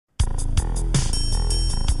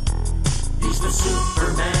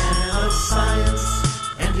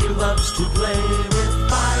He loves to play with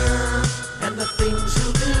fire, and the things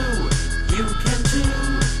he'll do, you can too,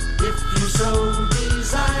 if you so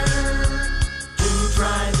desire. To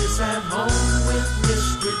try this at home with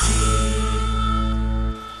Mr. G.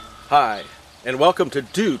 Hi, and welcome to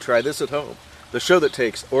Do Try This at Home, the show that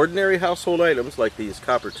takes ordinary household items like these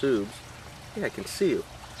copper tubes, yeah, I can see you,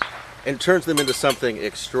 and turns them into something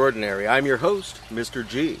extraordinary. I'm your host, Mr.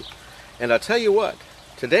 G, and I'll tell you what,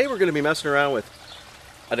 today we're going to be messing around with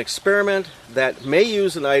an experiment that may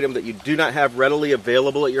use an item that you do not have readily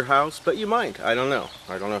available at your house, but you might. I don't know.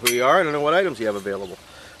 I don't know who you are. I don't know what items you have available.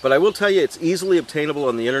 But I will tell you it's easily obtainable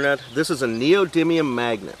on the internet. This is a neodymium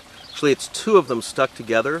magnet. Actually, it's two of them stuck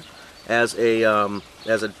together as a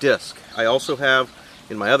disc. I also have,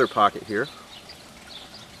 in my other pocket here,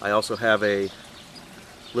 I also have a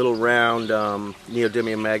little round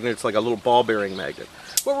neodymium magnet. It's like a little ball bearing magnet.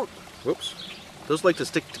 Well, whoops. Those like to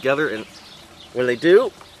stick together, and when they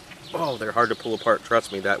do, oh, they're hard to pull apart.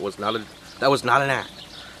 Trust me, that was not an act.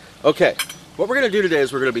 Okay, what we're going to do today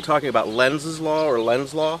is we're going to be talking about Lenz's law or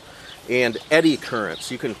Lenz law and eddy currents.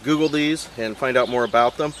 You can Google these and find out more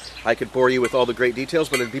about them. I could bore you with all the great details,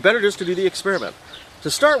 but it'd be better just to do the experiment. To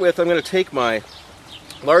start with, I'm going to take my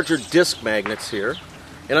larger disc magnets here,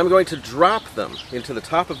 and I'm going to drop them into the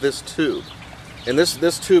top of this tube. And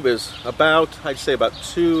this tube is about, I'd say about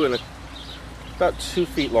 2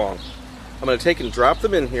 feet long. I'm going to take and drop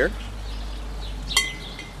them in here,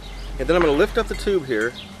 and then I'm going to lift up the tube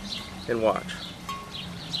here and watch.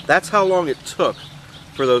 That's how long it took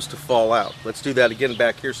for those to fall out. Let's do that again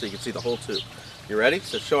back here so you can see the whole tube. You ready?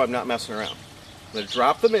 So show I'm not messing around. I'm going to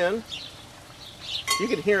drop them in. You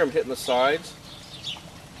can hear them hitting the sides,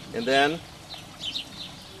 and then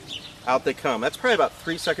out they come. That's probably about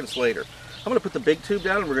 3 seconds later. I'm going to put the big tube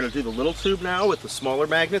down, and we're going to do the little tube now with the smaller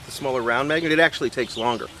magnet, the smaller round magnet. It actually takes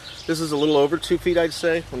longer. This is a little over 2 feet, I'd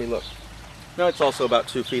say. Let me look. No, it's also about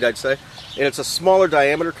 2 feet, I'd say. And it's a smaller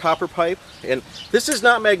diameter copper pipe. And this is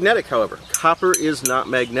not magnetic, however. Copper is not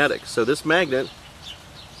magnetic. So this magnet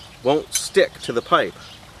won't stick to the pipe.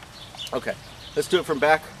 Okay, let's do it from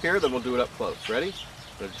back here, then we'll do it up close. Ready?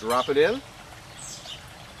 I'm going to drop it in.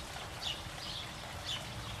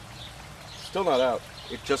 Still not out.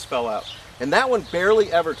 It just fell out. And that one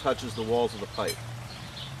barely ever touches the walls of the pipe.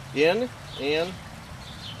 In and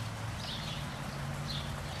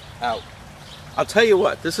out. I'll tell you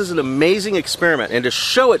what, this is an amazing experiment, and to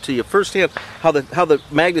show it to you firsthand how the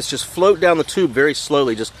magnets just float down the tube very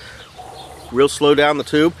slowly, just real slow down the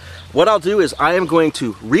tube. What I'll do is I am going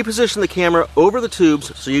to reposition the camera over the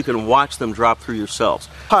tubes so you can watch them drop through yourselves.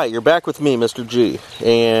 Hi, you're back with me, Mr. G,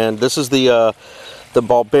 and this is the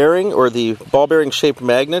ball bearing, or the ball bearing shaped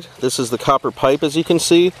magnet. This is the copper pipe, as you can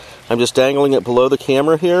see. I'm just dangling it below the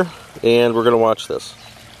camera here, and we're going to watch this.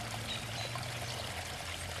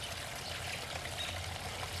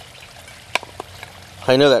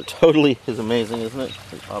 I know that totally is amazing, isn't it?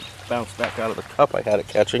 I'll bounce back out of the cup. I had it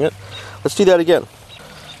catching it. Let's do that again.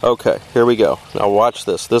 Okay, here we go. Now watch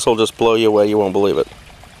this. This will just blow you away. You won't believe it.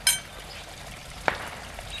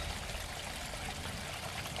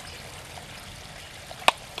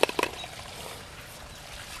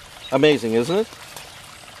 Amazing, isn't it?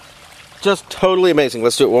 Just totally amazing.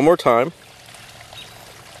 Let's do it one more time.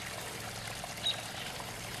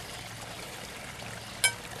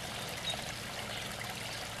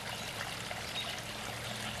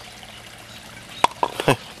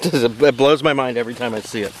 It blows my mind every time I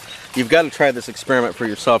see it. You've got to try this experiment for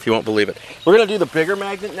yourself. You won't believe it. We're going to do the bigger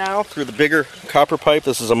magnet now through the bigger copper pipe.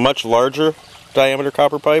 This is a much larger diameter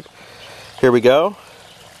copper pipe. Here we go.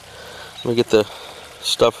 Let me get the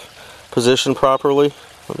stuff positioned properly.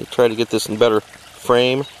 Let me try to get this in better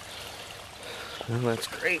frame. Well, that's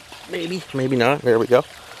great. Maybe, maybe not. There we go.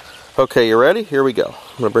 Okay, you ready? Here we go.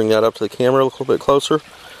 I'm going to bring that up to the camera a little bit closer.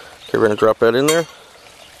 Okay, we're going to drop that in there.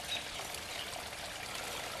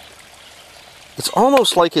 It's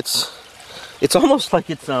almost like it's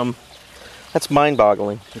that's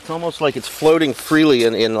mind-boggling. It's almost like it's floating freely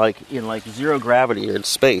in like zero gravity in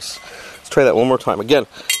space. Let's try that one more time. Again,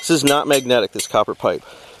 this is not magnetic, this copper pipe.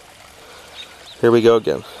 Here we go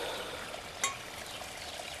again.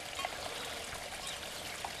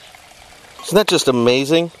 Isn't that just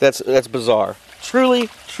amazing? That's bizarre. Truly,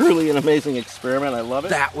 truly an amazing experiment. I love it.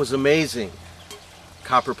 That was amazing.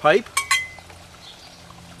 Copper pipe.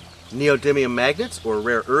 Neodymium magnets, or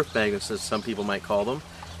rare earth magnets as some people might call them.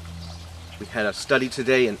 We had a study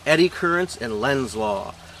today in eddy currents and Lenz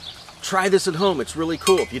law. Try this at home, it's really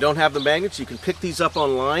cool. If you don't have the magnets, you can pick these up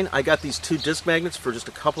online. I got these 2 disc magnets for just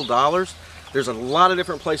a couple dollars. There's a lot of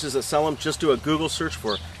different places that sell them. Just do a Google search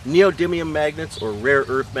for neodymium magnets or rare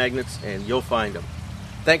earth magnets and you'll find them.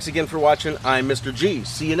 Thanks again for watching. I'm Mr. G.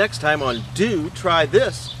 See you next time on Do Try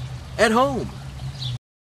This at Home.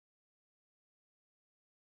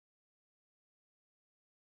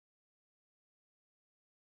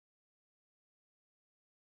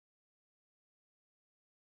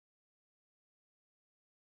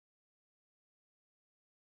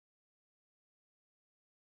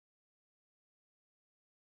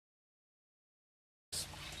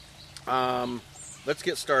 Let's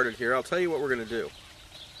get started here. I'll tell you what we're going to do,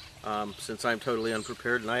 since I'm totally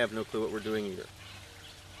unprepared and I have no clue what we're doing either.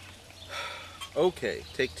 Okay,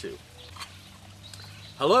 take two.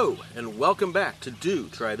 Hello, and welcome back to Do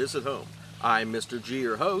Try This at Home. I'm Mr. G,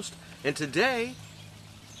 your host, and today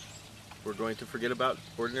we're going to forget about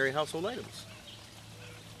ordinary household items.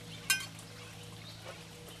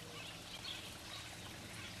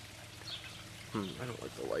 I don't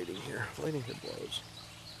like the lighting here. Lighting here blows.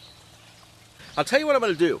 I'll tell you what I'm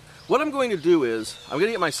going to do. What I'm going to do is, I'm going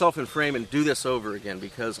to get myself in frame and do this over again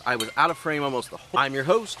because I was out of frame almost the whole time. I'm your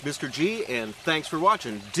host, Mr. G, and thanks for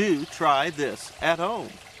watching. Do try this at home.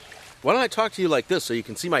 Why don't I talk to you like this so you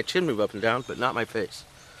can see my chin move up and down, but not my face.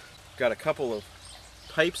 Got a couple of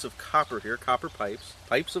pipes of copper here, copper pipes.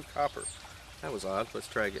 Pipes of copper. That was odd. Let's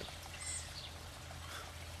try again.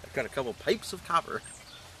 I've got a couple pipes of copper.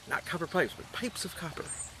 Not copper pipes, but pipes of copper.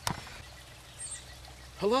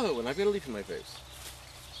 Hello, and I've got a leaf in my face.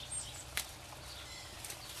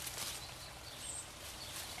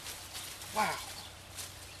 Wow.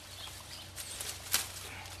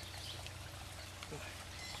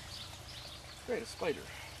 Great, a spider.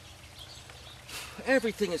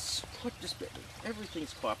 Everything's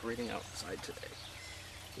cooperating outside today.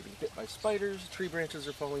 Getting bit by spiders, tree branches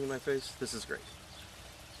are falling in my face. This is great.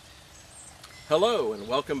 Hello, and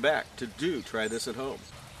welcome back to Do Try This at Home.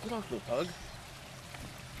 Get off me, bug.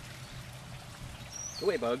 Go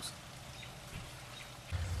away, bugs.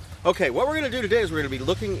 Okay, what we're going to do today is we're going to be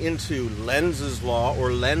looking into Lenz's law,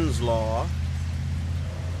 or Lenz law,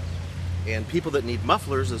 and people that need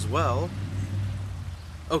mufflers as well.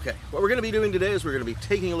 Okay, what we're going to be doing today is we're going to be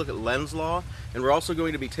taking a look at Lenz law, and we're also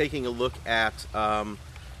going to be taking a look at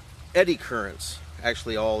eddy currents,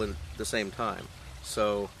 actually all in the same time.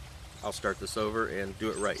 So I'll start this over and do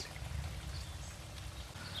it right.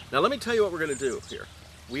 Now let me tell you what we're going to do here.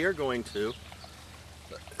 We are going to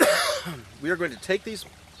take these,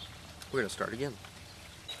 we're going to start again.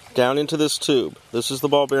 Down into this tube. This is the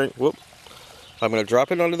ball bearing. Whoop. I'm going to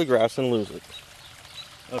drop it onto the grass and lose it.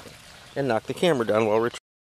 Okay. And knock the camera down while we're